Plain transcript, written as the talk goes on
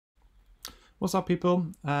What's up, people,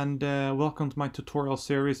 and welcome to my tutorial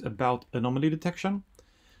series about anomaly detection.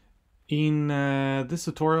 In this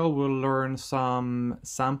tutorial, we'll learn some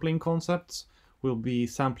sampling concepts. We'll be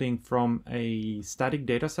sampling from a static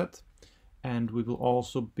dataset, and we will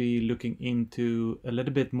also be looking into a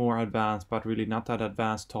little bit more advanced, but really not that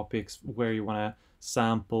advanced topics where you want to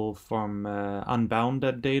sample from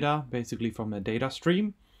unbounded data, basically from a data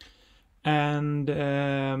stream. And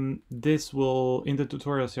this will, in the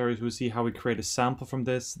tutorial series, we'll see how we create a sample from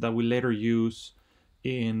this that we later use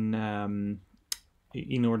in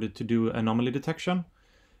order to do anomaly detection.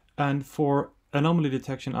 And for anomaly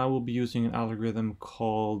detection, I will be using an algorithm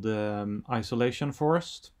called isolation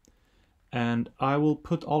forest. And I will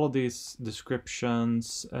put all of these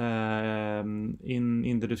descriptions in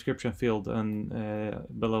the description field and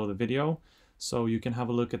below the video. So you can have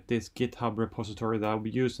a look at this GitHub repository that I'll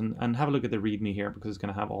be using and have a look at the README here, because it's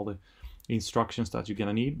going to have all the instructions that you're going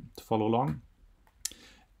to need to follow along.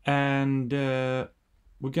 And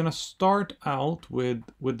we're going to start out with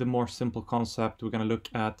the more simple concept. We're going to look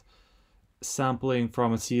at sampling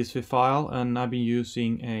from a CSV file, and I've been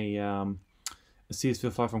using a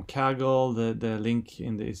CSV file from Kaggle. The link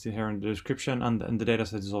is here in the description, and the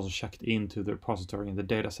dataset is also checked into the repository in the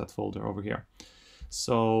dataset folder over here.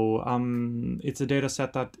 So it's a data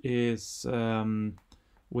set that is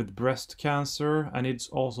with breast cancer, and it's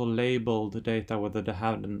also labeled the data whether they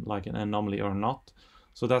have like an anomaly or not.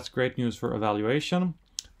 So that's great news for evaluation,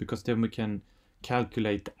 because then we can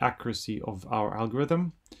calculate the accuracy of our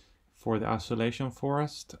algorithm for the isolation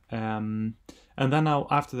forest. And then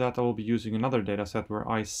after that, I will be using another data set where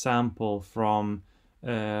I sample from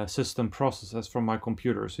system processes from my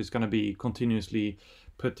computer. So it's going to be continuously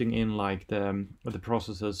putting in like the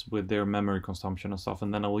processes with their memory consumption and stuff,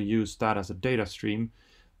 and then I will use that as a data stream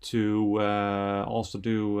to also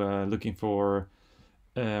do looking for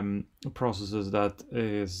processes that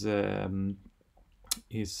is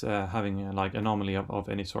having like anomaly of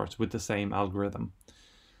any sort with the same algorithm.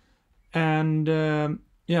 And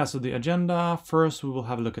yeah, so the agenda, first we will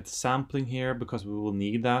have a look at the sampling here, because we will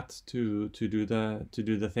need that to do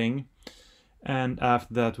the thing. And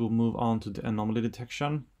after that, we'll move on to the anomaly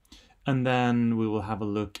detection. And then we will have a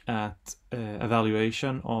look at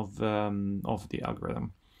evaluation of the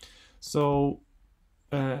algorithm. So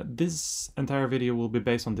this entire video will be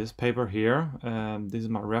based on this paper here. This is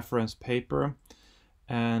my reference paper.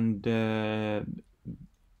 And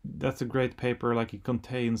that's a great paper. Like, it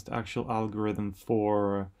contains the actual algorithm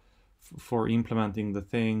for implementing the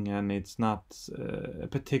thing. And it's not a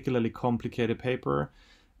particularly complicated paper.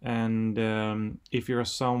 And if you're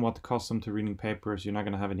somewhat accustomed to reading papers, you're not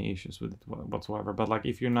going to have any issues with it whatsoever. But like,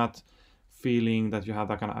 if you're not feeling that you have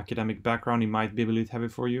that kind of academic background, it might be a little heavy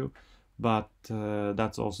for you. But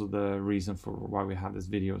that's also the reason for why we have this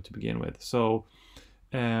video to begin with. So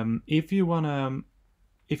if you wanna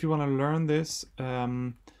learn this,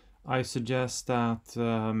 I suggest that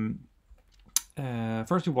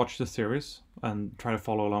first you watch the series and try to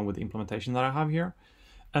follow along with the implementation that I have here.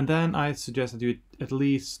 And then I suggest that you at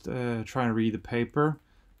least try and read the paper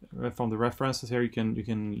from the references here. You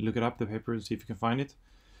can look it up, the paper, and see if you can find it.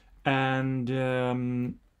 And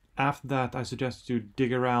after that, I suggest you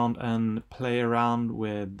dig around and play around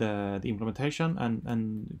with the implementation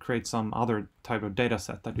and create some other type of data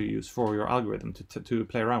set that you use for your algorithm to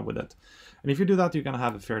play around with it. And if you do that, you're going to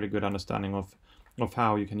have a fairly good understanding of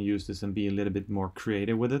how you can use this and be a little bit more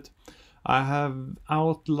creative with it. I have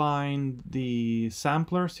outlined the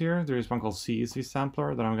samplers here. There is one called CSV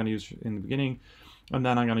sampler that I'm going to use in the beginning, and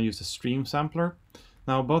then I'm going to use a stream sampler.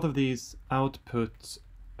 Now, both of these output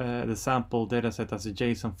the sample dataset as a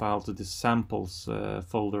JSON file to the samples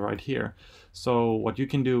folder right here. So what you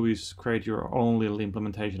can do is create your own little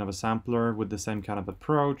implementation of a sampler with the same kind of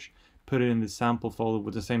approach, put it in the sample folder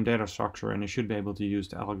with the same data structure, and you should be able to use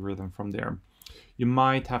the algorithm from there. You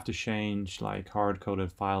might have to change like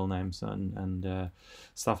hard-coded file names and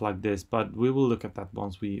stuff like this, but we will look at that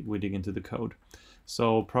once we dig into the code.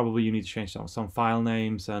 So probably you need to change some file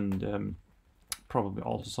names and probably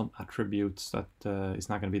also some attributes that is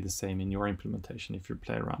not going to be the same in your implementation if you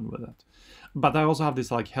play around with it. But I also have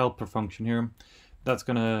this like helper function here that's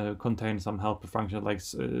going to contain some helper function like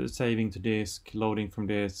saving to disk, loading from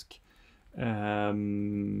disk. Yeah,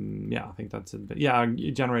 I think that's it. But yeah,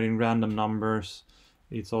 generating random numbers.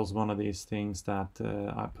 It's also one of these things that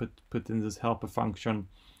I put in this helper function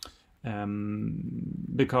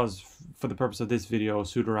because for the purpose of this video,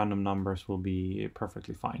 pseudo-random numbers will be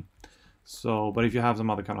perfectly fine. So, but if you have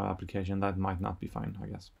some other kind of application, that might not be fine, I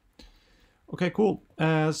guess. Okay, cool.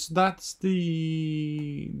 So that's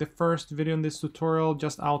the first video in this tutorial,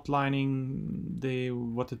 just outlining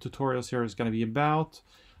what the tutorial series is going to be about.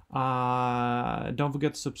 Don't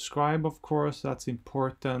forget to subscribe, of course, that's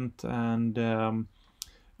important, and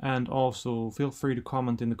also feel free to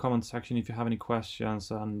comment in the comment section if you have any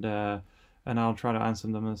questions, and I'll try to answer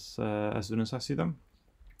them as soon as I see them.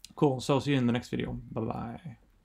 Cool. So see you in the next video. Bye bye.